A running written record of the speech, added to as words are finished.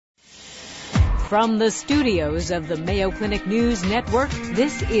From the studios of the Mayo Clinic News Network,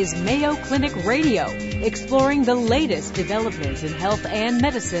 this is Mayo Clinic Radio, exploring the latest developments in health and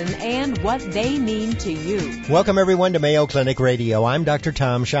medicine and what they mean to you. Welcome, everyone, to Mayo Clinic Radio. I'm Dr.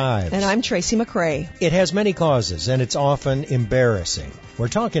 Tom Shives. And I'm Tracy McCrae. It has many causes, and it's often embarrassing. We're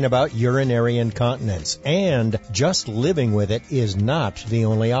talking about urinary incontinence, and just living with it is not the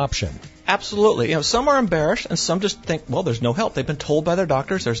only option. Absolutely. Some are embarrassed, and some just think, well, there's no help. They've been told by their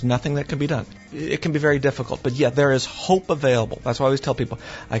doctors there's nothing that can be done. It can be very difficult, but yet there is hope available. That's why I always tell people,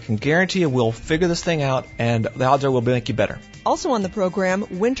 I can guarantee you we'll figure this thing out, and the odds are we'll make you better. Also on the program,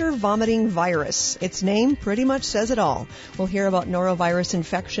 winter vomiting virus. Its name pretty much says it all. We'll hear about norovirus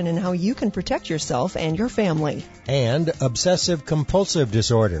infection and how you can protect yourself and your family. And obsessive-compulsive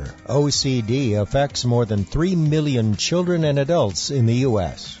disorder, OCD, affects more than 3 million children and adults in the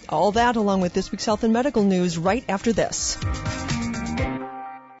U.S. All that along with this week's health and medical news right after this.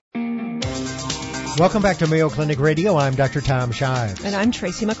 Welcome back to Mayo Clinic Radio. I'm Dr. Tom Shives. And I'm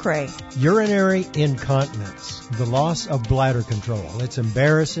Tracy McCrae. Urinary incontinence, the loss of bladder control. It's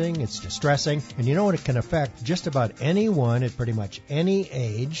embarrassing, it's distressing, and you know what? It can affect just about anyone at pretty much any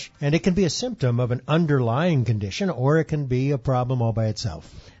age, and it can be a symptom of an underlying condition, or it can be a problem all by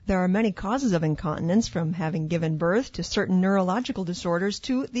itself. There are many causes of incontinence, from having given birth to certain neurological disorders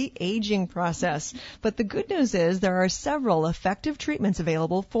to the aging process. But the good news is there are several effective treatments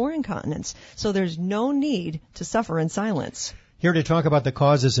available for incontinence, so there's no need to suffer in silence. Here to talk about the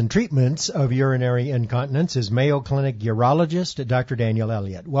causes and treatments of urinary incontinence is Mayo Clinic urologist Dr. Daniel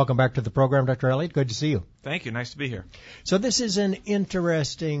Elliott. Welcome back to the program, Dr. Elliott. Good to see you. Thank you. Nice to be here. So this is an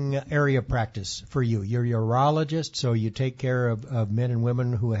interesting area of practice for you. You're a urologist, so you take care of men and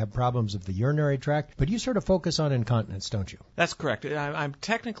women who have problems of the urinary tract, but you sort of focus on incontinence, don't you? That's correct. I'm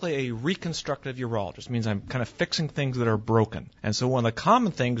technically a reconstructive urologist. It means I'm kind of fixing things that are broken. And so one of the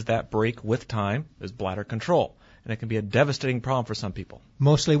common things that break with time is bladder control. And it can be a devastating problem for some people.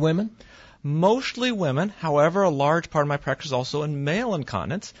 Mostly women? Mostly women. However, a large part of my practice is also in male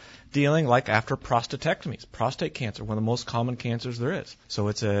incontinence, dealing like after prostatectomies, prostate cancer, one of the most common cancers there is. So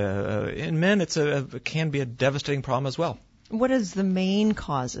it's in men, it can be a devastating problem as well. What is the main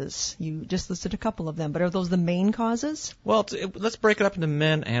causes? You just listed a couple of them, but are those the main causes? Well, let's break it up into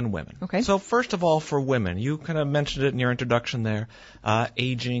men and women. Okay. So first of all, for women, you kind of mentioned it in your introduction there,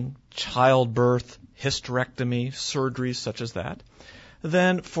 aging, childbirth, hysterectomy, surgeries such as that.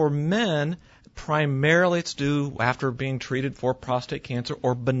 Then for men, primarily it's due after being treated for prostate cancer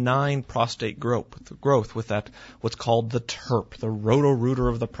or benign prostate growth with that what's called the TURP, the roto-rooter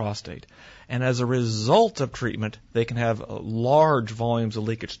of the prostate. And as a result of treatment, they can have large volumes of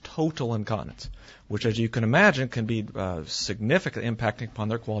leakage, total incontinence, which, as you can imagine, can be significantly impacting upon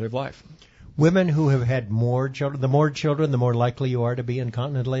their quality of life. Women who have had more children, the more likely you are to be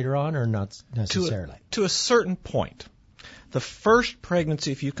incontinent later on, or not necessarily? To a certain point. The first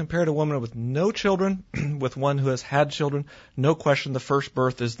pregnancy, if you compare a woman with no children with one who has had children, no question the first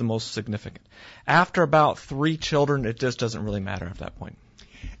birth is the most significant. After about 3 children, it just doesn't really matter at that point.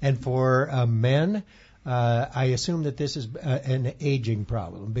 And for men, I assume that this is an aging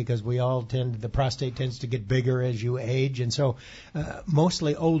problem because the prostate tends to get bigger as you age, and so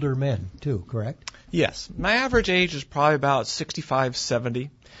mostly older men too, correct? Yes. My average age is probably about 65, 70.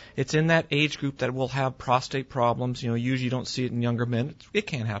 It's in that age group that will have prostate problems. Usually you don't see it in younger men. It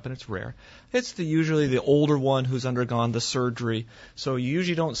can happen. It's rare. It's usually the older one who's undergone the surgery. So you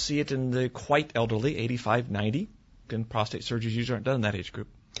usually don't see it in the quite elderly, 85, 90. And prostate surgeries usually aren't done in that age group.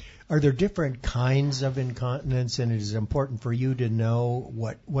 Are there different kinds of incontinence, and it is important for you to know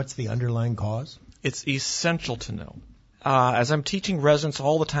what's the underlying cause? It's essential to know. As I'm teaching residents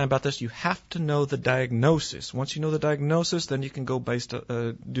all the time about this, you have to know the diagnosis. Once you know the diagnosis, then you can go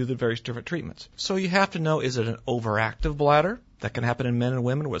do the various different treatments. So you have to know, is it an overactive bladder? That can happen in men and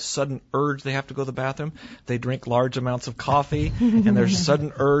women with sudden urge they have to go to the bathroom. They drink large amounts of coffee, and there's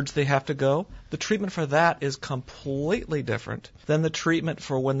sudden urge they have to go. The treatment for that is completely different than the treatment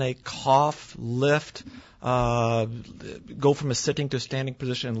for when they cough, lift, go from a sitting to a standing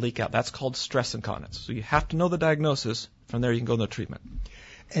position and leak out. That's called stress incontinence. So you have to know the diagnosis. From there you can go to the treatment.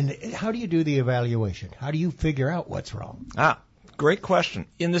 And how do you do the evaluation? How do you figure out what's wrong? Great question.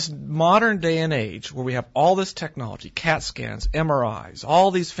 In this modern day and age where we have all this technology, CAT scans, MRIs, all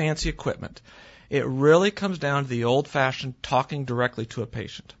these fancy equipment, it really comes down to the old-fashioned talking directly to a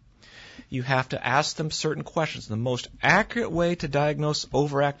patient. You have to ask them certain questions. The most accurate way to diagnose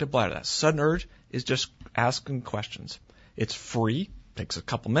overactive bladder, that sudden urge, is just asking questions. It's free. Takes a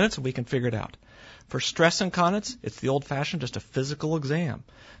couple minutes and we can figure it out. For stress incontinence, it's the old-fashioned, just a physical exam.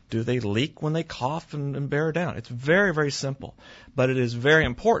 Do they leak when they cough and bear down? It's very, very simple. But it is very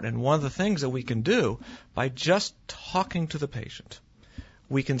important, and one of the things that we can do by just talking to the patient,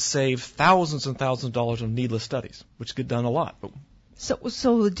 we can save thousands and thousands of dollars on needless studies, which get done a lot. So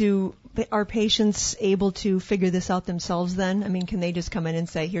are patients able to figure this out themselves then? I mean, can they just come in and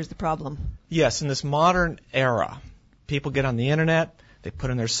say, here's the problem? Yes, in this modern era, people get on the internet, they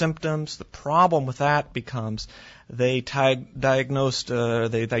put in their symptoms. The problem with that becomes they type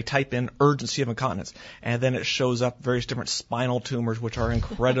in urgency of incontinence, and then it shows up various different spinal tumors, which are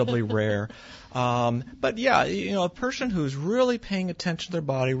incredibly rare. But yeah, a person who's really paying attention to their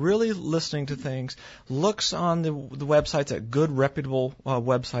body, really listening to things, looks on the websites at good, reputable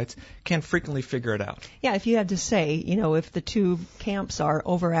websites, can frequently figure it out. Yeah, if you had to say, if the two camps are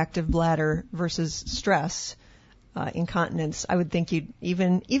overactive bladder versus stress, incontinence, I would think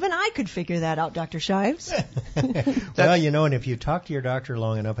even I could figure that out, Dr. Shives. Well, and if you talk to your doctor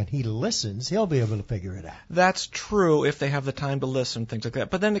long enough and he listens, he'll be able to figure it out. That's true if they have the time to listen, things like that.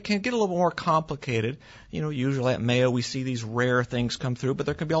 But then it can get a little more complicated. Usually at Mayo we see these rare things come through, but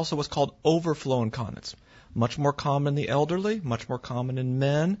there can be also what's called overflow incontinence. Much more common in the elderly, much more common in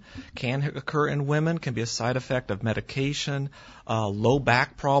men, can occur in women, can be a side effect of medication, low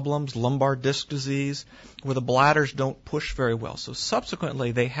back problems, lumbar disc disease, where the bladders don't push very well. So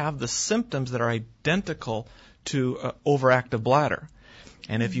subsequently, they have the symptoms that are identical to overactive bladder.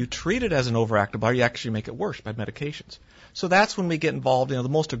 And if you treat it as an overactive bladder, you actually make it worse by medications. So that's when we get involved. The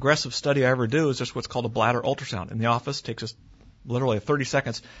most aggressive study I ever do is just what's called a bladder ultrasound. In the office, it takes us literally 30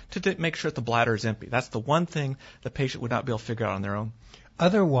 seconds to make sure that the bladder is empty. That's the one thing the patient would not be able to figure out on their own.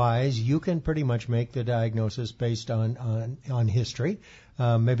 Otherwise, you can pretty much make the diagnosis based on history,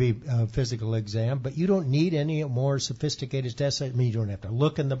 maybe a physical exam, but you don't need any more sophisticated tests. I mean, you don't have to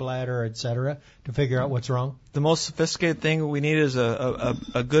look in the bladder, et cetera, to figure out what's wrong. The most sophisticated thing we need is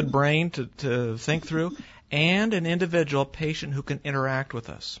a good brain to think through, and an individual patient who can interact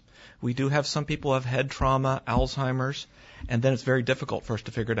with us. We do have some people who have head trauma, Alzheimer's, and then it's very difficult for us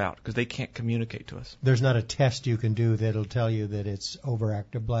to figure it out because they can't communicate to us. There's not a test you can do that'll tell you that it's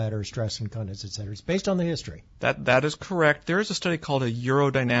overactive bladder, stress incontinence, et cetera. It's based on the history. That is correct. There is a study called a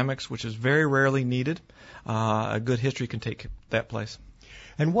urodynamics, which is very rarely needed. A good history can take that place.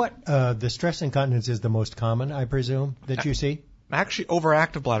 And what the stress incontinence is the most common, I presume, that you see? Actually,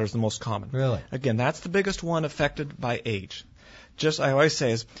 overactive bladder is the most common. Really? Again, that's the biggest one affected by age. I always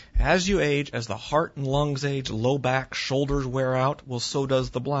say is, as you age, as the heart and lungs age, low back, shoulders wear out, well, so does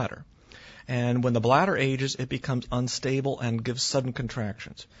the bladder. And when the bladder ages, it becomes unstable and gives sudden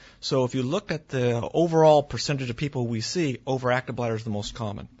contractions. So if you look at the overall percentage of people we see, overactive bladder is the most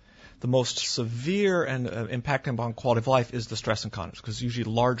common. The most severe and impacting upon quality of life is the stress incontinence, because it's usually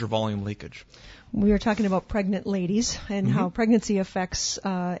larger volume leakage. We were talking about pregnant ladies and how pregnancy affects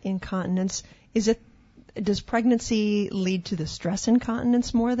incontinence. Does pregnancy lead to the stress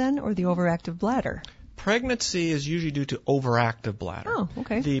incontinence more then, or the overactive bladder? Pregnancy is usually due to overactive bladder. Oh,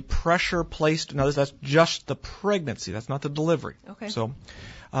 okay. The pressure placed, that's just the pregnancy. That's not the delivery. Okay. So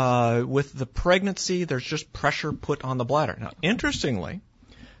with the pregnancy, there's just pressure put on the bladder. Now, interestingly,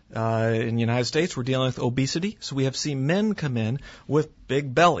 in the United States, we're dealing with obesity, so we have seen men come in with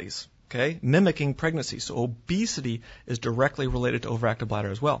big bellies, mimicking pregnancy. So obesity is directly related to overactive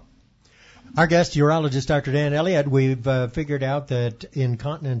bladder as well. Our guest, urologist Dr. Dan Elliott, we've figured out that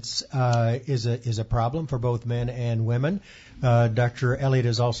incontinence is a problem for both men and women. Dr. Elliott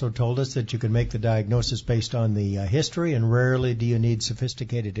has also told us that you can make the diagnosis based on the history, and rarely do you need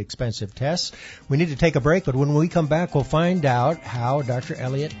sophisticated, expensive tests. We need to take a break, but when we come back, we'll find out how Dr.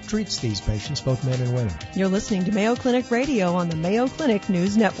 Elliott treats these patients, both men and women. You're listening to Mayo Clinic Radio on the Mayo Clinic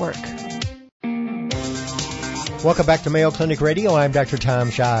News Network. Welcome back to Mayo Clinic Radio. I'm Dr. Tom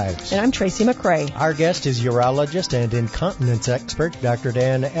Shives. And I'm Tracy McRae. Our guest is urologist and incontinence expert, Dr.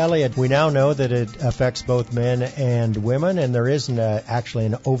 Dan Elliott. We now know that it affects both men and women, and there isn't actually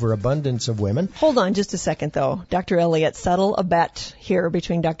an overabundance of women. Hold on just a second, though. Dr. Elliott, settle a bet here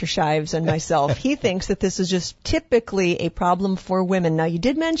between Dr. Shives and myself. He thinks that this is just typically a problem for women. Now, you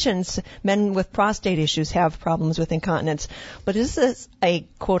did mention men with prostate issues have problems with incontinence, but is this a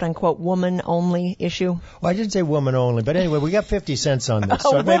quote-unquote woman-only issue? Well, I didn't say woman only, but anyway, we got 50 cents on this,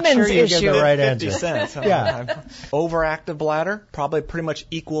 so make women's sure you issue. give the right 50 answer. cents. Huh? Yeah. Overactive bladder, probably pretty much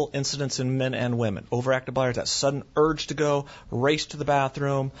equal incidence in men and women. Overactive bladder is that sudden urge to go, race to the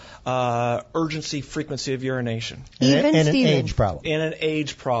bathroom, urgency, frequency of urination. And an age problem. And an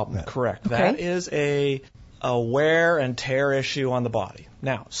age problem, Yeah. correct. Okay. That is a wear and tear issue on the body.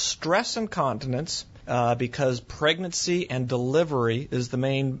 Now, stress incontinence because pregnancy and delivery is the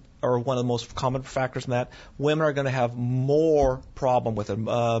main or one of the most common factors in that. Women are going to have more problem with it,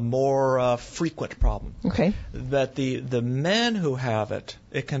 more frequent problem. Okay. But the men who have it,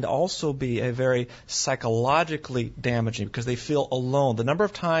 it can also be a very psychologically damaging because they feel alone. The number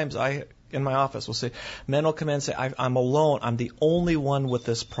of times in my office will say, men will come in and say, I'm alone. I'm the only one with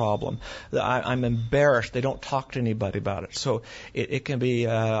this problem. I'm embarrassed. They don't talk to anybody about it. So it can be,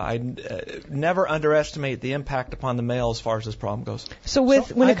 I never underestimate the impact upon the male as far as this problem goes. So when it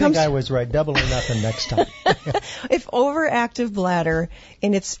comes, I think I was right. Double or nothing next time. If overactive bladder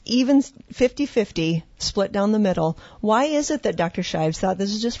and it's even 50-50 split down the middle, why is it that Dr. Shives thought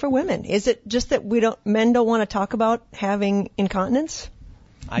this is just for women? Is it just that men don't want to talk about having incontinence?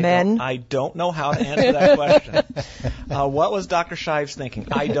 I don't know how to answer that question. What was Dr. Shives thinking?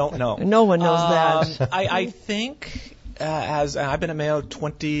 I don't know. No one knows that. I think, as I've been at Mayo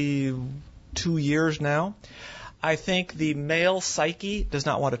 22 years now, I think the male psyche does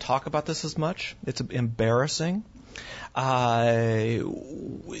not want to talk about this as much. It's embarrassing. It's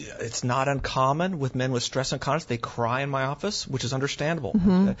not uncommon with men with stress incontinence. They cry in my office, which is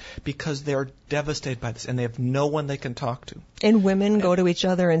understandable because they're devastated by this and they have no one they can talk to. And women go to each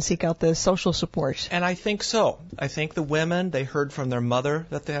other and seek out the social support. And I think so. I think the women, they heard from their mother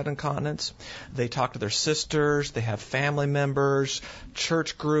that they had incontinence. They talk to their sisters. They have family members,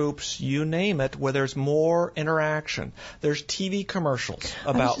 church groups, you name it, where there's more interaction. There's TV commercials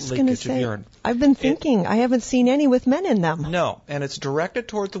about leakage of urine. I've been thinking, I haven't seen any with men in them. No, and it's directed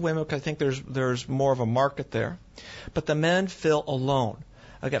toward the women because I think there's more of a market there. But the men feel alone.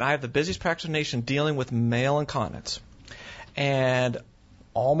 Again, I have the busiest practice in the nation dealing with male incontinence. And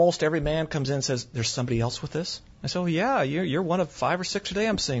almost every man comes in and says, there's somebody else with this? I say, oh, yeah, you're one of 5 or 6 today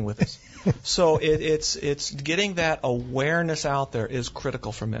I'm seeing with this. So it's getting that awareness out there is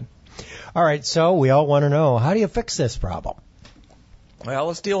critical for men. All right, so we all want to know, how do you fix this problem? Well,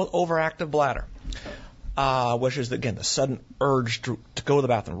 let's deal with overactive bladder. Which is, again, the sudden urge to go to the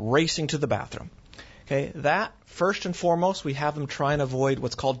bathroom, racing to the bathroom. Okay, that, first and foremost, we have them try and avoid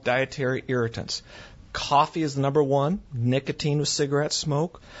what's called dietary irritants. Coffee is the number one, nicotine with cigarette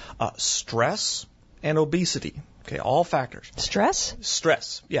smoke, stress, and obesity. Okay, all factors. Stress?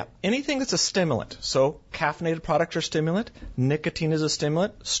 Stress, yeah. Anything that's a stimulant. So caffeinated products are a stimulant, nicotine is a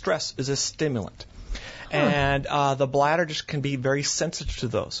stimulant, stress is a stimulant. And the bladder just can be very sensitive to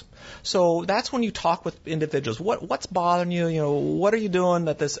those. So that's when you talk with individuals. What's bothering you? What are you doing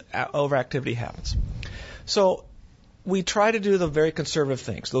that this overactivity happens? So we try to do the very conservative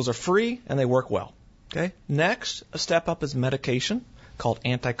things. Those are free and they work well. Okay. Next, a step up is medication called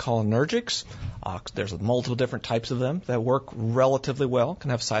anticholinergics. There's multiple different types of them that work relatively well, can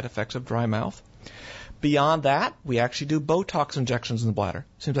have side effects of dry mouth. Beyond that, we actually do Botox injections in the bladder.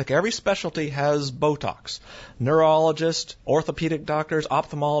 Seems like every specialty has Botox. Neurologists, orthopedic doctors,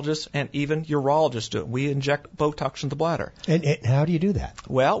 ophthalmologists, and even urologists do it. We inject Botox in the bladder. And how do you do that?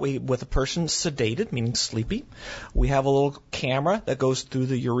 Well, with a person sedated, meaning sleepy, we have a little camera that goes through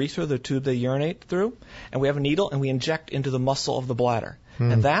the urethra, the tube they urinate through, and we have a needle and we inject into the muscle of the bladder.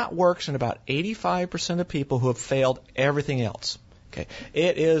 And that works in about 85% of people who have failed everything else. Okay.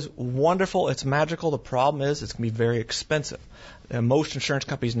 It is wonderful. It's magical. The problem is it's going to be very expensive. Most insurance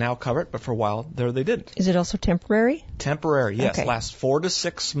companies now cover it, but for a while there they didn't. Is it also temporary? Temporary, yes. Okay. Lasts 4 to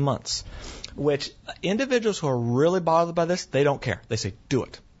 6 months, which individuals who are really bothered by this, they don't care. They say, do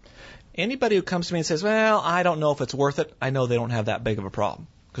it. Anybody who comes to me and says, well, I don't know if it's worth it, I know they don't have that big of a problem.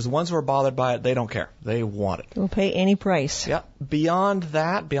 Because the ones who are bothered by it, they don't care. They want it. They'll pay any price. Yeah. Beyond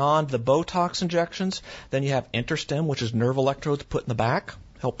that, beyond the Botox injections, then you have InterStim, which is nerve electrodes put in the back,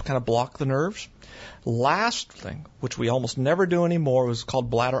 help kind of block the nerves. Last thing, which we almost never do anymore, is called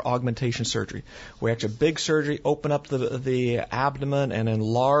bladder augmentation surgery. We actually big surgery, open up the abdomen and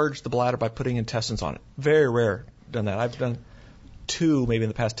enlarge the bladder by putting intestines on it. Very rare done that. I've done 2 maybe in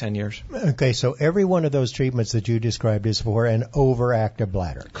the past 10 years. Okay, so every one of those treatments that you described is for an overactive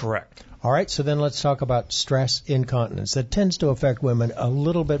bladder. Correct. All right, so then let's talk about stress incontinence. That tends to affect women a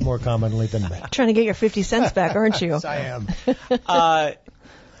little bit more commonly than men. Trying to get your 50 cents back, aren't you? Yes, I am.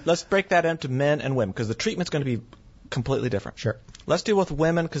 Let's break that into men and women because the treatment's going to be completely different. Sure. Let's deal with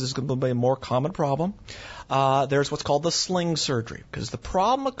women because it's going to be a more common problem. There's what's called the sling surgery because the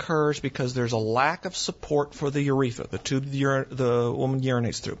problem occurs because there's a lack of support for the urethra, the tube the woman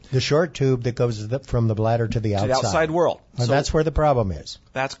urinates through. The short tube that goes from the bladder to the outside. To the outside world. So that's where the problem is.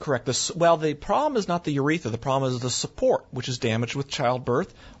 That's correct. The problem is not the urethra. The problem is the support, which is damaged with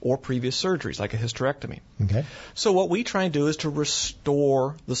childbirth or previous surgeries, like a hysterectomy. Okay. So what we try and do is to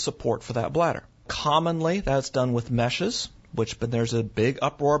restore the support for that bladder. Commonly, that's done with meshes but there's a big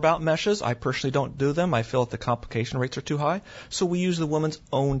uproar about meshes. I personally don't do them. I feel that the complication rates are too high. So we use the woman's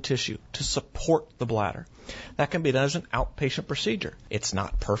own tissue to support the bladder. That can be done as an outpatient procedure. It's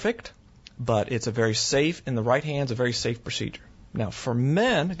not perfect, but it's a very safe, in the right hands, a very safe procedure. Now, for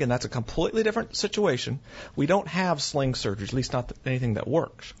men, again, that's a completely different situation. We don't have sling surgery, at least not anything that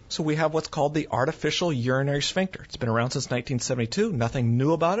works. So we have what's called the artificial urinary sphincter. It's been around since 1972. Nothing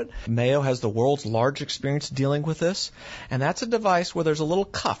new about it. Mayo has the world's largest experience dealing with this. And that's a device where there's a little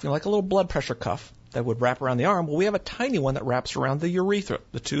cuff, like a little blood pressure cuff that would wrap around the arm. Well, we have a tiny one that wraps around the urethra,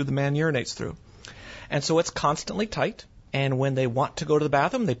 the tube the man urinates through. And so it's constantly tight. And when they want to go to the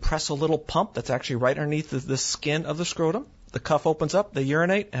bathroom, they press a little pump that's actually right underneath the skin of the scrotum. The cuff opens up, they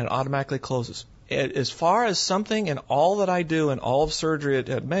urinate, and it automatically closes. As far as something in all that I do in all of surgery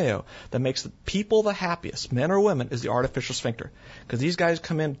at Mayo that makes the people the happiest, men or women, is the artificial sphincter. Because these guys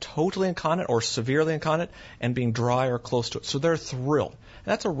come in totally incontinent or severely incontinent and being dry or close to it. So they're thrilled.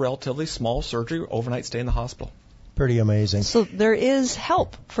 And that's a relatively small surgery, overnight stay in the hospital. Pretty amazing. So there is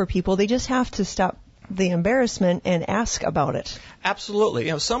help for people. They just have to stop the embarrassment and ask about it.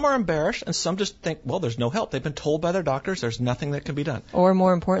 Absolutely. Some are embarrassed and some just think, well, there's no help. They've been told by their doctors there's nothing that can be done. Or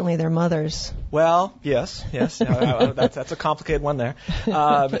more importantly, their mothers. Well, yes. That's a complicated one there.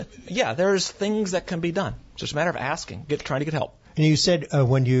 Yeah, there's things that can be done. It's just a matter of asking, trying to get help. And you said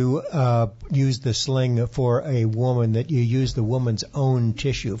when you use the sling for a woman that you use the woman's own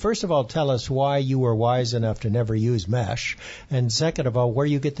tissue. First of all, tell us why you were wise enough to never use mesh. And second of all, where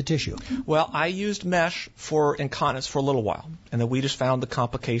you get the tissue. Well, I used mesh for incontinence for a little while. And then we just found the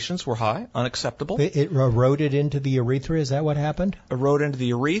complications were high, unacceptable. It eroded into the urethra? Is that what happened? Eroded into the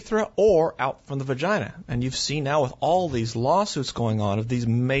urethra or out from the vagina. And you've seen now with all these lawsuits going on of these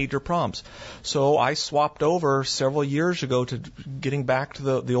major problems. So I swapped over several years ago to getting back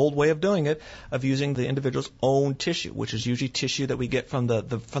to the old way of doing it, of using the individual's own tissue, which is usually tissue that we get from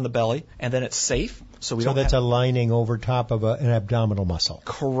the belly, and then it's safe. So that's a lining over top of an abdominal muscle.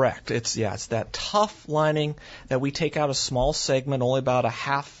 Correct. It's that tough lining that we take out a small segment, only about a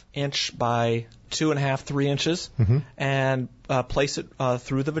 ½ inch by 2.5, 3 inches, and place it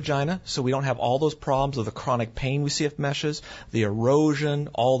through the vagina so we don't have all those problems of the chronic pain we see with meshes, the erosion,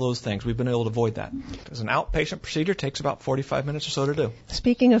 all those things. We've been able to avoid that. As an outpatient procedure, it takes about 45 minutes or so to do.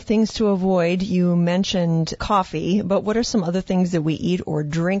 Speaking of things to avoid, you mentioned coffee, but what are some other things that we eat or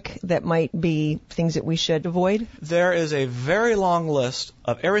drink that might be things that we should avoid? There is a very long list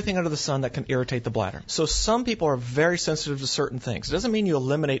of everything under the sun that can irritate the bladder. So some people are very sensitive to certain things. It doesn't mean you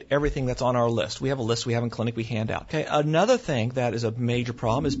eliminate everything that's on our list. We have a list we have in clinic we hand out. Okay. Another thing that is a major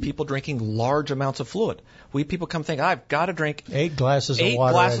problem is people drinking large amounts of fluid. People come think, I've got to drink 8 glasses of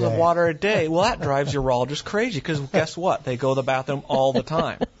water a day. Well, that drives urologists crazy because guess what? They go to the bathroom all the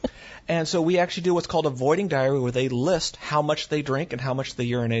time. And so we actually do what's called avoiding diarrhea, where they list how much they drink and how much they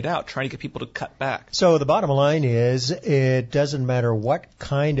urinate out, trying to get people to cut back. So the bottom line is it doesn't matter what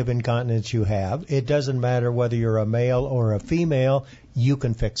kind of incontinence you have. It doesn't matter whether you're a male or a female. You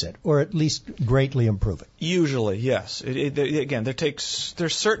can fix it, or at least greatly improve it. Usually, yes.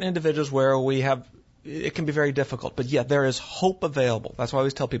 There's certain individuals where it can be very difficult, but yeah, there is hope available. That's why I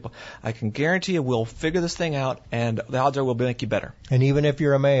always tell people, I can guarantee you we'll figure this thing out, and the odds are we'll make you better. And even if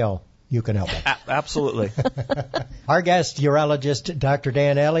you're a male, you can help it. Absolutely. Our guest, urologist Dr.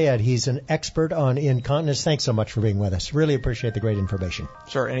 Dan Elliott. He's an expert on incontinence. Thanks so much for being with us. Really appreciate the great information.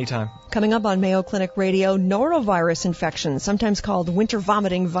 Sure, anytime. Coming up on Mayo Clinic Radio, norovirus infection, sometimes called winter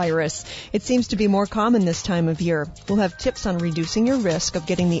vomiting virus. It seems to be more common this time of year. We'll have tips on reducing your risk of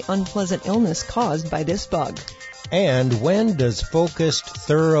getting the unpleasant illness caused by this bug. And when does focused,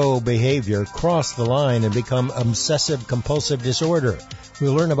 thorough behavior cross the line and become obsessive-compulsive disorder?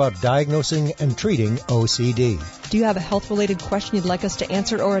 We'll learn about diagnosing and treating OCD. Do you have a health-related question you'd like us to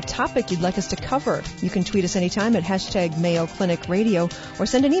answer or a topic you'd like us to cover? You can tweet us anytime at hashtag Mayo Clinic Radio or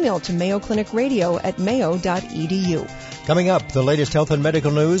send an email to mayoclinicradio@mayo.edu. Coming up, the latest health and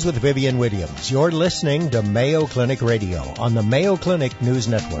medical news with Vivian Williams. You're listening to Mayo Clinic Radio on the Mayo Clinic News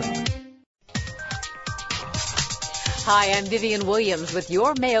Network. Hi, I'm Vivian Williams with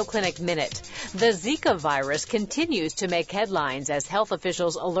your Mayo Clinic Minute. The Zika virus continues to make headlines as health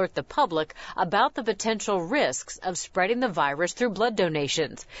officials alert the public about the potential risks of spreading the virus through blood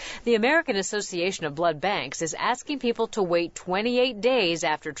donations. The American Association of Blood Banks is asking people to wait 28 days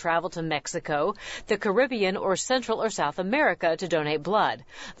after travel to Mexico, the Caribbean, or Central or South America to donate blood.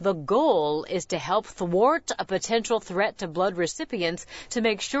 The goal is to help thwart a potential threat to blood recipients to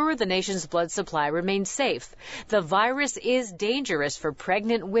make sure the nation's blood supply remains safe. The virus is dangerous for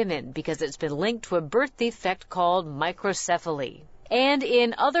pregnant women because it's been linked to a birth defect called microcephaly. And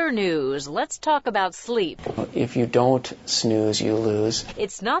in other news, let's talk about sleep. If you don't snooze, you lose.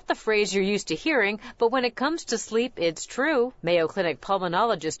 It's not the phrase you're used to hearing, but when it comes to sleep, it's true. Mayo Clinic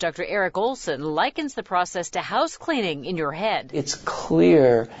pulmonologist Dr. Eric Olson likens the process to house cleaning in your head. It's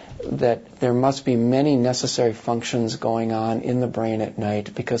clear that there must be many necessary functions going on in the brain at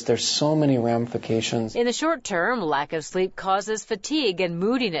night because there's so many ramifications. In the short term, lack of sleep causes fatigue and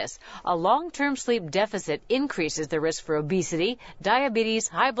moodiness. A long-term sleep deficit increases the risk for obesity, diabetes,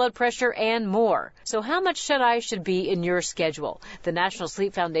 high blood pressure, and more. So how much shut-eye should be in your schedule? The National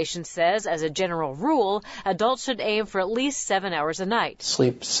Sleep Foundation says, as a general rule, adults should aim for at least 7 hours a night.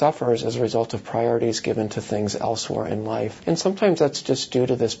 Sleep suffers as a result of priorities given to things elsewhere in life. And sometimes that's just due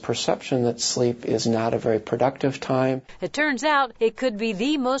to this perception that sleep is not a very productive time. It turns out it could be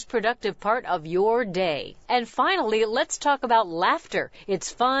the most productive part of your day. And finally, let's talk about laughter.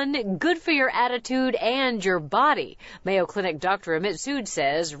 It's fun, good for your attitude and your body. Mayo Clinic Dr. Amit Sood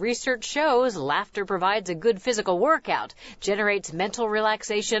says research shows laughter provides a good physical workout, generates mental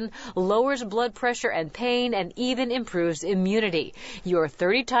relaxation, lowers blood pressure and pain, and even improves immunity. You're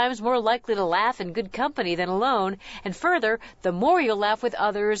 30 times more likely to laugh in good company than alone. And further, the more you laugh with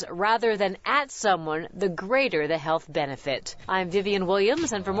others rather than at someone, the greater the health benefit. I'm Vivian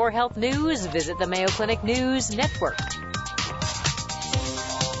Williams, and for more health news, visit the Mayo Clinic News Network.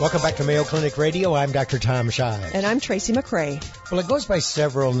 Welcome back to Mayo Clinic Radio. I'm Dr. Tom Shives. And I'm Tracy McRae. Well, it goes by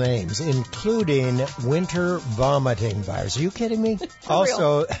several names, including winter vomiting virus. Are you kidding me?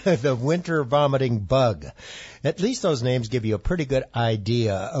 Also, the winter vomiting bug. At least those names give you a pretty good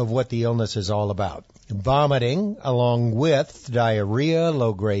idea of what the illness is all about. Vomiting, along with diarrhea,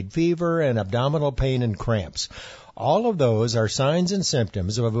 low-grade fever, and abdominal pain and cramps. All of those are signs and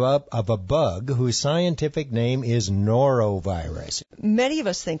symptoms of a bug whose scientific name is norovirus. Many of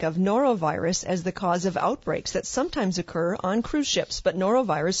us think of norovirus as the cause of outbreaks that sometimes occur on cruise ships, but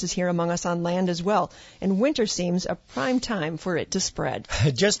norovirus is here among us on land as well, and winter seems a prime time for it to spread.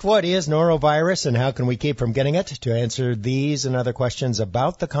 Just what is norovirus and how can we keep from getting it? To answer these and other questions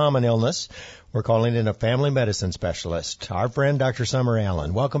about the common illness, we're calling in a family medicine specialist, our friend Dr. Summer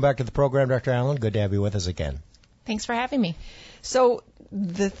Allen. Welcome back to the program, Dr. Allen. Good to have you with us again. Thanks for having me. So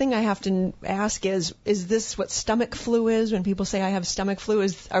the thing I have to ask is this what stomach flu is? When people say I have stomach flu,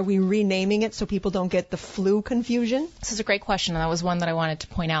 are we renaming it so people don't get the flu confusion? This is a great question, and that was one that I wanted to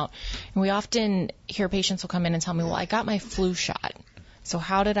point out. And we often hear patients will come in and tell me, well, I got my flu shot. So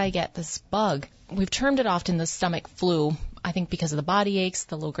how did I get this bug? We've termed it often the stomach flu, I think because of the body aches,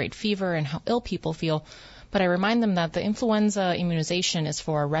 the low-grade fever, and how ill people feel. But I remind them that the influenza immunization is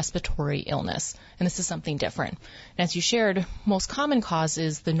for a respiratory illness, and this is something different. And as you shared, most common cause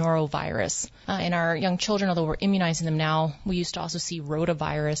is the norovirus. In our young children, although we're immunizing them now, we used to also see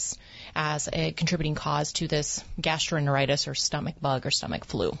rotavirus as a contributing cause to this gastroenteritis or stomach bug or stomach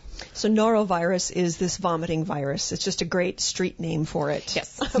flu. So norovirus is this vomiting virus. It's just a great street name for it.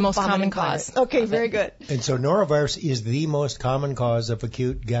 Yes, it's the most common cause. Okay, very good. And so norovirus is the most common cause of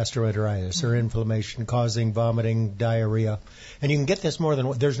acute gastroenteritis or inflammation causing vomiting, diarrhea. And you can get this more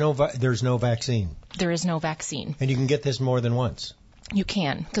than there's no vaccine. There is no vaccine. And you can get this more than once. You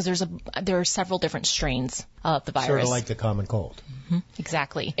can, because there are several different strains of the virus. Sort of like the common cold. Mm-hmm.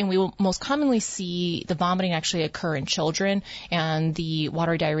 Exactly. And we will most commonly see the vomiting actually occur in children, and the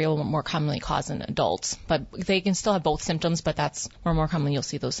watery diarrhea will more commonly cause in adults. But they can still have both symptoms, but that's where more commonly you'll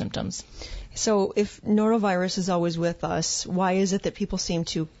see those symptoms. So if norovirus is always with us, why is it that people seem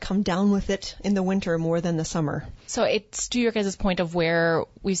to come down with it in the winter more than the summer? So it's to your guys' point of where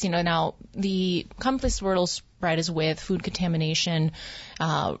we've seen it now, the common place where it'll spread is with food contamination,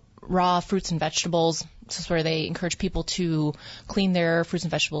 raw fruits and vegetables. This is where they encourage people to clean their fruits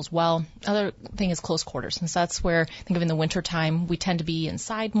and vegetables well. Other thing is close quarters. And so that's where, think of in the wintertime, we tend to be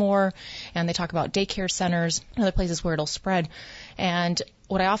inside more. And they talk about daycare centers and other places where it'll spread. And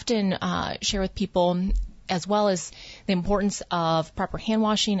what I often share with people, as well as the importance of proper hand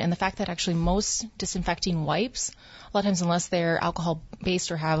washing and the fact that actually most disinfecting wipes, a lot of times unless they're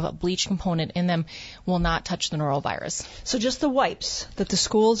alcohol-based or have a bleach component in them, will not touch the norovirus. So just the wipes that the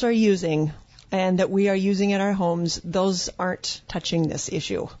schools are using and that we are using in our homes, those aren't touching this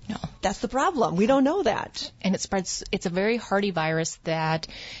issue. No. That's the problem. We don't know that. And it spreads. It's a very hardy virus that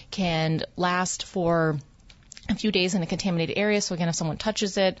can last for a few days in a contaminated area. So again, if someone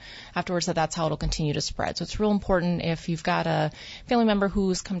touches it afterwards, that's how it'll continue to spread. So it's real important if you've got a family member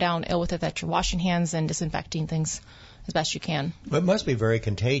who's come down ill with it that you're washing hands and disinfecting things as best you can. It must be very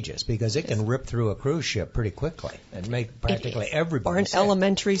contagious because it can rip through a cruise ship pretty quickly and make practically everybody Or an sick.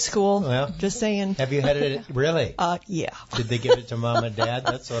 elementary school. Well, just saying. Have you had it? Really? Yeah. Did they give it to Mom and Dad?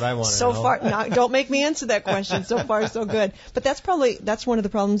 That's what I want to know. So far, don't make me answer that question. So far, so good. But that's one of the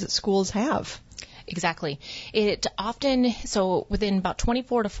problems that schools have. Exactly. It often, so within about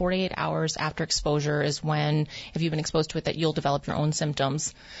 24 to 48 hours after exposure is when, if you've been exposed to it, that you'll develop your own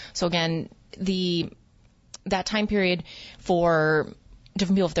symptoms. So again, that time period for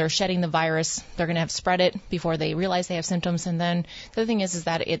different people, if they're shedding the virus, they're going to have spread it before they realize they have symptoms. And then the other thing is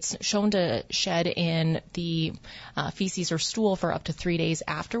that it's shown to shed in the feces or stool for up to 3 days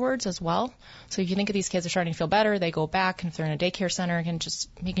afterwards as well. So if you think of these kids are starting to feel better, they go back, and if they're in a daycare center, again, just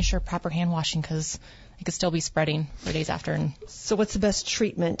making sure proper hand washing, because it could still be spreading for days after. And so what's the best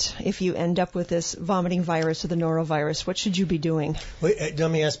treatment if you end up with this vomiting virus or the norovirus? What should you be doing? Wait,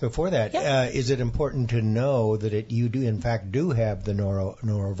 let me ask before that. Yep. Is it important to know that you do, in fact, do have the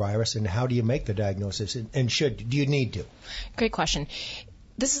norovirus, and how do you make the diagnosis? And do you need to? Great question.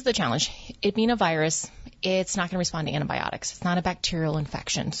 This is the challenge. It being a virus, it's not going to respond to antibiotics. It's not a bacterial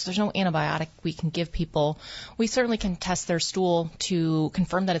infection. So there's no antibiotic we can give people. We certainly can test their stool to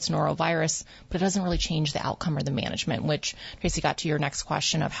confirm that it's norovirus, but it doesn't really change the outcome or the management, which Tracy got to your next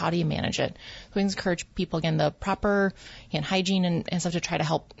question of how do you manage it. So we encourage people, again, the proper hygiene and stuff to try to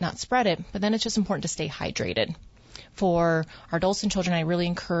help not spread it, but then it's just important to stay hydrated. For our adults and children, I really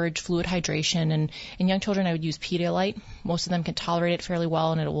encourage fluid hydration, and in young children, I would use Pedialyte. Most of them can tolerate it fairly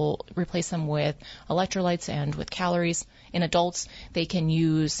well, and it will replace them with electrolytes and with calories. In adults, they can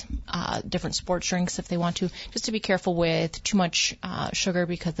use different sports drinks if they want to, just to be careful with too much sugar,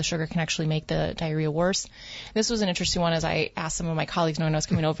 because the sugar can actually make the diarrhea worse. This was an interesting one, as I asked some of my colleagues knowing I was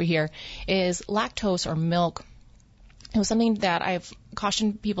coming over here, is lactose or milk. It was something that I've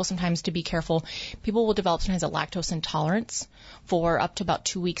cautioned people sometimes to be careful. People will develop sometimes a lactose intolerance for up to about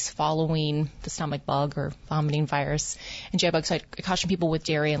 2 weeks following the stomach bug or vomiting virus and GI bug. So I caution people with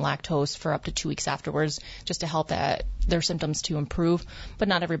dairy and lactose for up to 2 weeks afterwards, just to help their symptoms to improve. But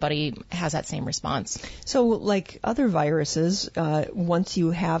not everybody has that same response. So like other viruses, once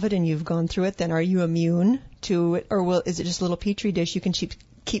you have it and you've gone through it, then are you immune to it? Or is it just a little petri dish you can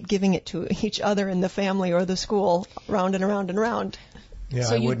keep giving it to each other in the family or the school, round and around and around? Yeah,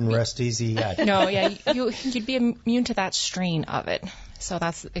 so I wouldn't rest easy yet. No, yeah, you'd be immune to that strain of it. So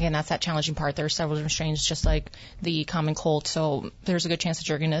that's that challenging part. There are several different strains, just like the common cold. So there's a good chance that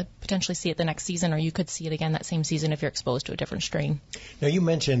you're going to potentially see it the next season, or you could see it again that same season if you're exposed to a different strain. Now, you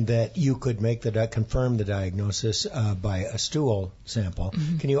mentioned that you could confirm the diagnosis by a stool sample.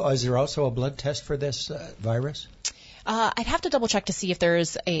 Mm-hmm. Is there also a blood test for this virus? I'd have to double check to see if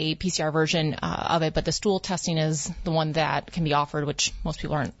there's a PCR version of it, but the stool testing is the one that can be offered, which most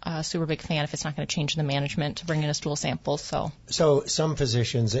people aren't a super big fan if it's not going to change the management to bring in a stool sample. So some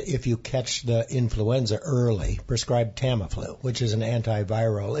physicians, if you catch the influenza early, prescribe Tamiflu, which is an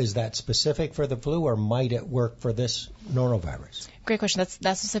antiviral. Is that specific for the flu, or might it work for this norovirus? Great question.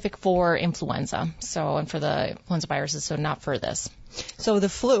 That's specific for influenza. And for the influenza viruses, so not for this. So the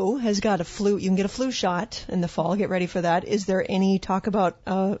flu has got you can get a flu shot in the fall. Get ready for that. Is there any talk about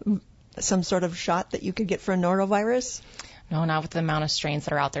some sort of shot that you could get for a norovirus? No, not with the amount of strains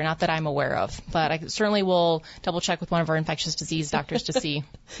that are out there. Not that I'm aware of, but I certainly will double check with one of our infectious disease doctors to see.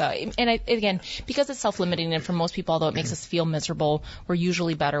 Again, because it's self-limiting, and for most people, although it makes us feel miserable, we're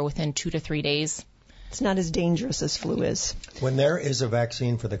usually better within 2 to 3 days. It's not as dangerous as flu is. When there is a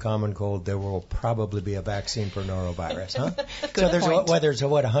vaccine for the common cold, there will probably be a vaccine for norovirus, huh? So there's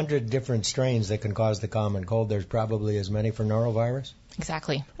 100 different strains that can cause the common cold. There's probably as many for norovirus?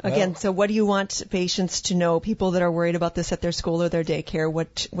 Exactly. Again, so what do you want patients to know, people that are worried about this at their school or their daycare?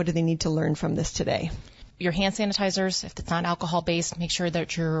 What do they need to learn from this today? Your hand sanitizers, if it's not alcohol-based, make sure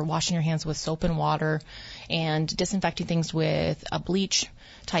that you're washing your hands with soap and water and disinfecting things with a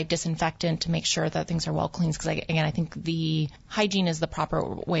bleach-type disinfectant to make sure that things are well cleansed. Because, again, I think the hygiene is the proper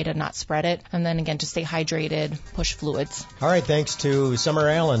way to not spread it. And then, again, to stay hydrated, push fluids. All right, thanks to Summer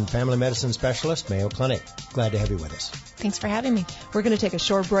Allen, family medicine specialist, Mayo Clinic. Glad to have you with us. Thanks for having me. We're going to take a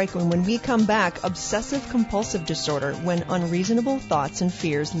short break, and when we come back, obsessive-compulsive disorder, when unreasonable thoughts and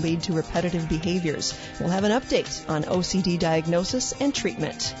fears lead to repetitive behaviors. We'll have an update on OCD diagnosis and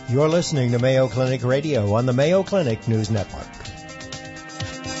treatment. You're listening to Mayo Clinic Radio on the Mayo Clinic News Network.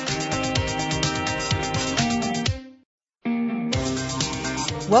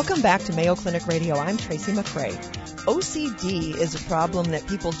 Welcome back to Mayo Clinic Radio. I'm Tracy McCrae. OCD is a problem that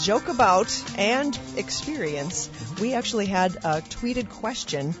people joke about and experience we actually had a tweeted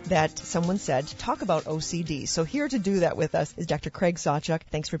question that someone said, talk about OCD. So here to do that with us is Dr. Craig Sawchuk.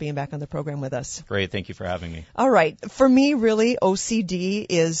 Thanks for being back on the program with us. Great. Thank you for having me. All right. For me, really, OCD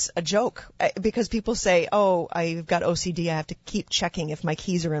is a joke because people say, oh, I've got OCD. I have to keep checking if my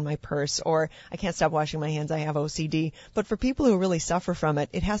keys are in my purse, or I can't stop washing my hands. I have OCD. But for people who really suffer from it,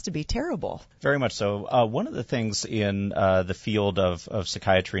 it has to be terrible. Very much so. One of the things in the field of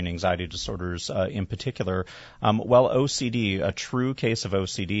psychiatry and anxiety disorders in particular, while OCD, a true case of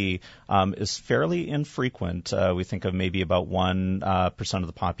OCD, is fairly infrequent, we think of maybe about 1% of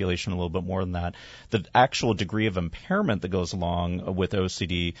the population, a little bit more than that, the actual degree of impairment that goes along with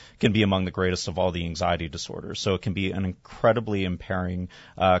OCD can be among the greatest of all the anxiety disorders. So it can be an incredibly impairing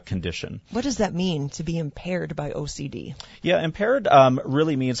condition. What does that mean, to be impaired by OCD? Yeah, impaired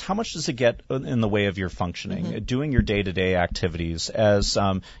really means how much does it get in the way of your functioning, doing your day-to-day activities, as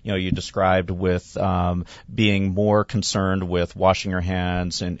you described with being more concerned with washing your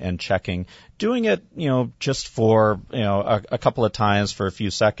hands and checking. Doing it, just for, a couple of times for a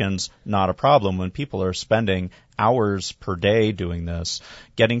few seconds, not a problem. When people are spending hours per day doing this,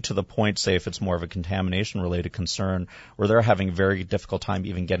 getting to the point, say, if it's more of a contamination-related concern, where they're having a very difficult time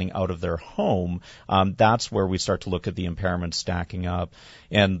even getting out of their home, that's where we start to look at the impairment stacking up.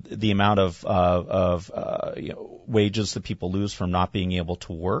 And the amount of wages that people lose from not being able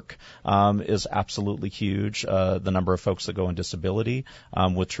to work is absolutely huge. The number of folks that go on disability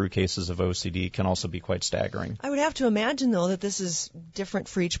with true cases of OCD can also be quite staggering. I would have to imagine, though, that this is different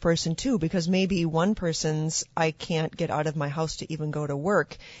for each person, too, because maybe one person's I can't get out of my house to even go to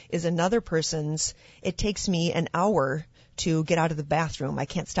work is another person's it takes me an hour to get out of the bathroom. I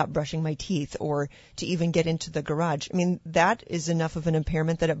can't stop brushing my teeth, or to even get into the garage. I mean, that is enough of an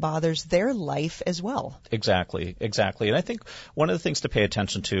impairment that it bothers their life as well. Exactly. And I think one of the things to pay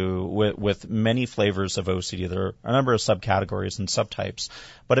attention to with many flavors of OCD, there are a number of subcategories and subtypes,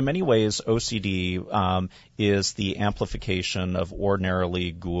 but in many ways, OCD is the amplification of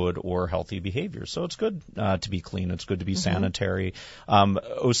ordinarily good or healthy behavior. So it's good to be clean. It's good to be sanitary.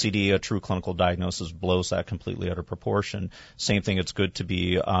 OCD, a true clinical diagnosis, blows that completely out of proportion. Same thing, it's good to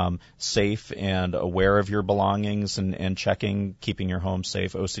be safe and aware of your belongings and checking, keeping your home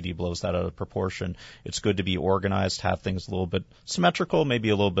safe. OCD blows that out of proportion. It's good to be organized, have things a little bit symmetrical, maybe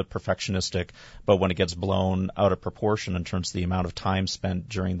a little bit perfectionistic, but when it gets blown out of proportion in terms of the amount of time spent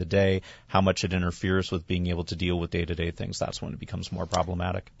during the day, how much it interferes with being able to deal with day-to-day things, that's when it becomes more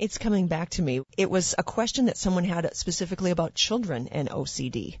problematic. It's coming back to me. It was a question that someone had specifically about children and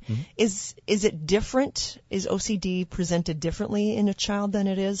OCD. Is it different? Is OCD presented differently in a child than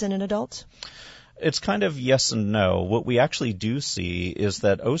it is in an adult? It's kind of yes and no. What we actually do see is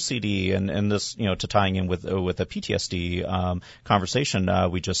that OCD, and this, to tying in with the PTSD conversation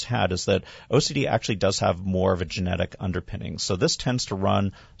we just had, is that OCD actually does have more of a genetic underpinning. So this tends to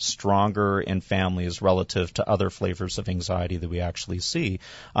run stronger in families relative to other flavors of anxiety that we actually see.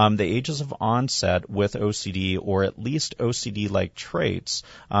 The ages of onset with OCD, or at least OCD-like traits,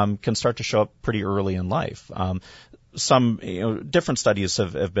 can start to show up pretty early in life. Some different studies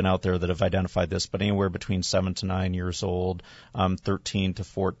have been out there that have identified this, but anywhere between 7 to 9 years old, 13 to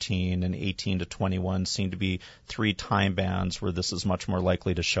 14, and 18 to 21 seem to be 3 time bands where this is much more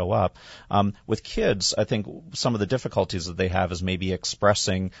likely to show up. With kids, I think some of the difficulties that they have is maybe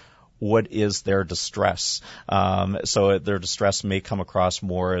expressing what is their distress. So their distress may come across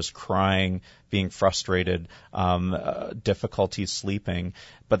more as crying, being frustrated, difficulty sleeping,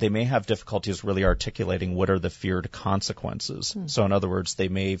 but they may have difficulties really articulating what are the feared consequences. So in other words, they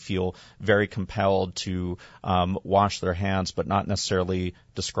may feel very compelled to wash their hands, but not necessarily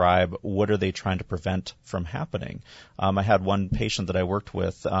describe what are they trying to prevent from happening. I had one patient that I worked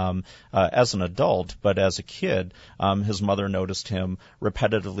with as an adult, but as a kid, his mother noticed him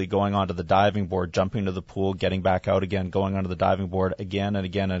repetitively going onto the diving board, jumping to the pool, getting back out again, going onto the diving board again and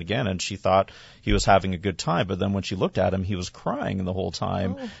again and again, and she thought he was having a good time, but then when she looked at him, he was crying the whole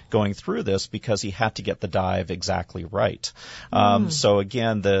time going through this because he had to get the dive exactly right. So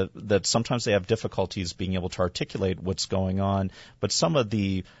again, that sometimes they have difficulties being able to articulate what's going on, but some of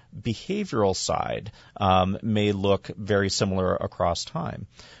the behavioral side may look very similar across time.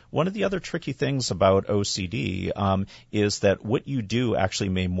 One of the other tricky things about OCD is that what you do actually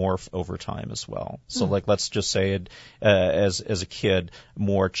may morph over time as well. So like, let's just say it, as a kid,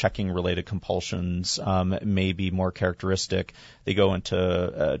 more checking-related compulsions may be more characteristic. They go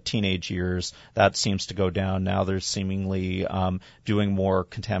into teenage years. That seems to go down. Now they're seemingly doing more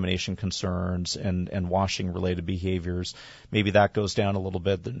contamination concerns and washing-related behaviors. Maybe that goes down a little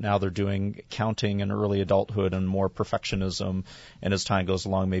bit. Now they're doing counting in early adulthood and more perfectionism. And as time goes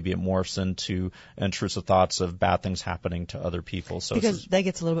along, maybe it morphs into intrusive thoughts of bad things happening to other people. So because that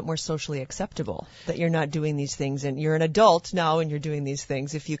gets a little bit more socially acceptable, that you're not doing these things, and you're an adult now and you're doing these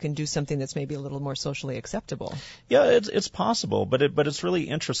things. If you can do something that's maybe a little more socially acceptable. Yeah, it's possible, but it's really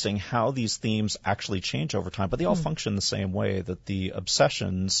interesting how these themes actually change over time. But they all function the same way. That the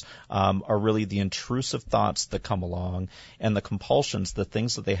obsessions are really the intrusive thoughts that come along, and the compulsions, the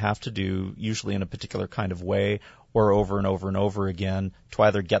things that they have to do, usually in a particular kind of way, or over and over and over again, to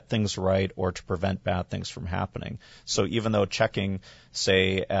either get things right or to prevent bad things from happening. So even though checking,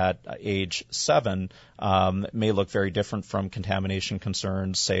 say, at age 7 may look very different from contamination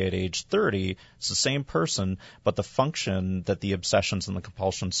concerns, say, at age 30, it's the same person, but the function that the obsessions and the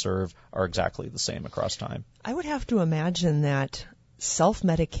compulsions serve are exactly the same across time. I would have to imagine that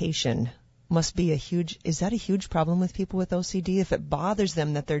self-medication must be is that a huge problem with people with OCD? If it bothers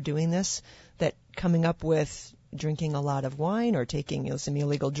them that they're doing this, that coming up with drinking a lot of wine or taking some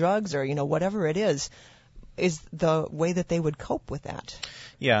illegal drugs or whatever it is the way that they would cope with that.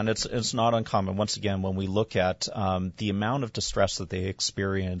 Yeah, and it's not uncommon. Once again, when we look at the amount of distress that they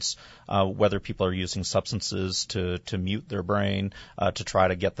experience, whether people are using substances to mute their brain, to try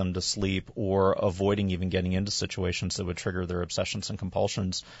to get them to sleep, or avoiding even getting into situations that would trigger their obsessions and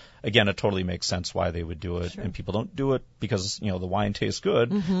compulsions, again, it totally makes sense why they would do it. Sure. And people don't do it because the wine tastes good.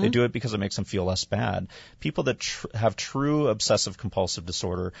 Mm-hmm. They do it because it makes them feel less bad. People that have true obsessive compulsive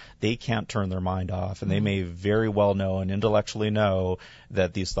disorder, they can't turn their mind off, and they may very well know and intellectually know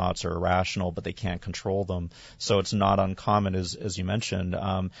that these thoughts are irrational, but they can't control them. So it's not uncommon, as you mentioned,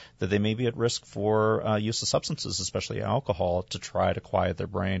 that they may be at risk for use of substances, especially alcohol, to try to quiet their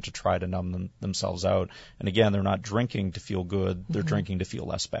brain, to try to numb themselves out. And again, they're not drinking to feel good, they're drinking to feel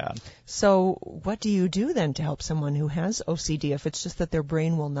less bad. So what do you do then to help someone who has OCD if it's just that their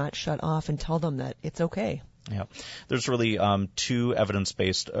brain will not shut off and tell them that it's okay? Yeah, there's really two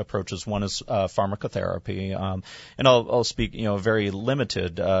evidence-based approaches. One is pharmacotherapy, and I'll speak, very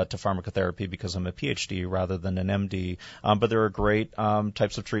limited to pharmacotherapy because I'm a PhD rather than an MD. But there are great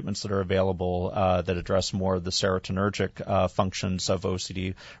types of treatments that are available that address more of the serotonergic functions of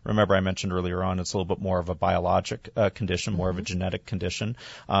OCD. Remember, I mentioned earlier on it's a little bit more of a biologic condition, more of a genetic condition.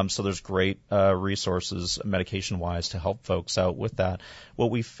 So there's great resources, medication-wise, to help folks out with that.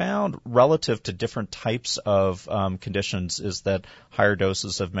 What we found relative to different types of conditions is that higher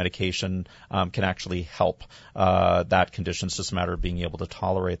doses of medication can actually help that condition. It's just a matter of being able to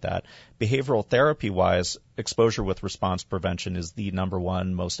tolerate that. Behavioral therapy-wise, exposure with response prevention is the number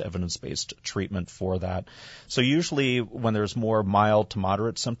one most evidence-based treatment for that. So usually when there's more mild to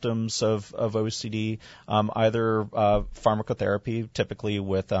moderate symptoms of OCD, either pharmacotherapy, typically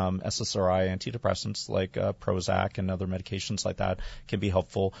with SSRI antidepressants like Prozac and other medications like that, can be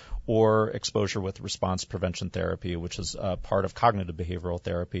helpful, or exposure with response prevention therapy, which is part of cognitive behavioral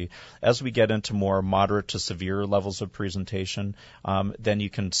therapy. As we get into more moderate to severe levels of presentation, then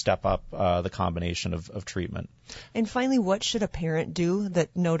you can step up the combination of treatment. And finally, what should a parent do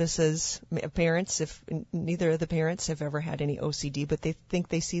that notices parents, if neither of the parents have ever had any OCD, but they think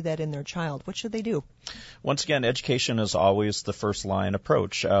they see that in their child? What should they do? Once again, education is always the first line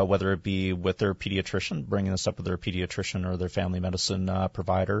approach, whether it be with their pediatrician, bringing this up with their pediatrician or their family medicine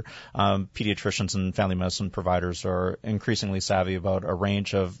provider. Pediatricians and family medicine providers are increasingly savvy about a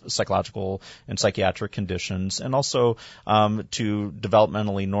range of psychological and psychiatric conditions, and also to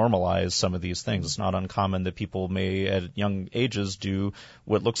developmentally normalize some of these things. It's not uncommon that people may at young ages do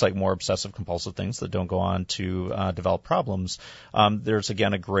what looks like more obsessive compulsive things that don't go on to develop problems. There's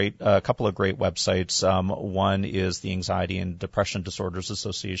again a couple of great websites. One is the Anxiety and Depression Disorders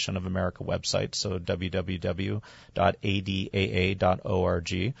Association of America website, so www.adaa.org.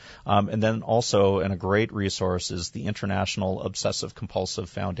 And then also, and a great resource is the International Obsessive Compulsive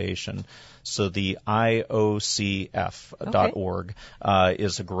Foundation. So the IOCF.org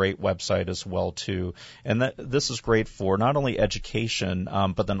is a great website as well too. And this is great for not only education,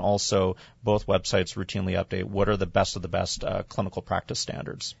 but then also both websites routinely update what are the best of the best clinical practice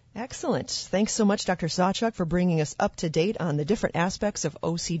standards. Excellent. Thanks so much, Dr. Sawchuk, for bringing us up to date on the different aspects of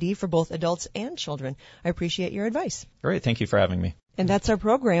OCD for both adults and children. I appreciate your advice. Great. Thank you for having me. And that's our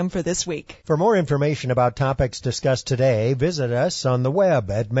program for this week. For more information about topics discussed today, visit us on the web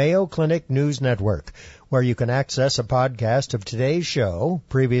at Mayo Clinic News Network, where you can access a podcast of today's show,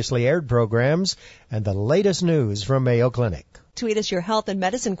 previously aired programs, and the latest news from Mayo Clinic. Tweet us your health and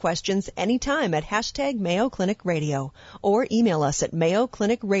medicine questions anytime at #Mayo Clinic Radio, or email us at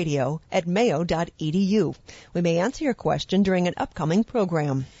mayoclinicradio@mayo.edu. We may answer your question during an upcoming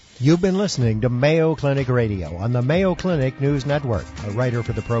program. You've been listening to Mayo Clinic Radio on the Mayo Clinic News Network. Our writer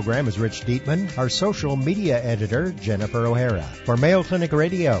for the program is Rich Dietman. Our social media editor, Jennifer O'Hara. For Mayo Clinic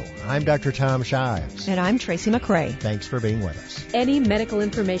Radio, I'm Dr. Tom Shives. And I'm Tracy McRae. Thanks for being with us. Any medical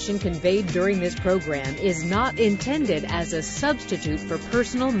information conveyed during this program is not intended as a substitute for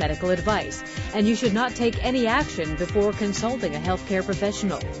personal medical advice, and you should not take any action before consulting a healthcare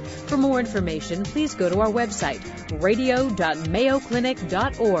professional. For more information, please go to our website,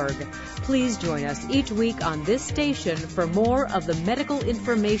 radio.mayoclinic.org. Please join us each week on this station for more of the medical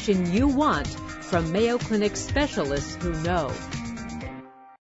information you want from Mayo Clinic specialists who know.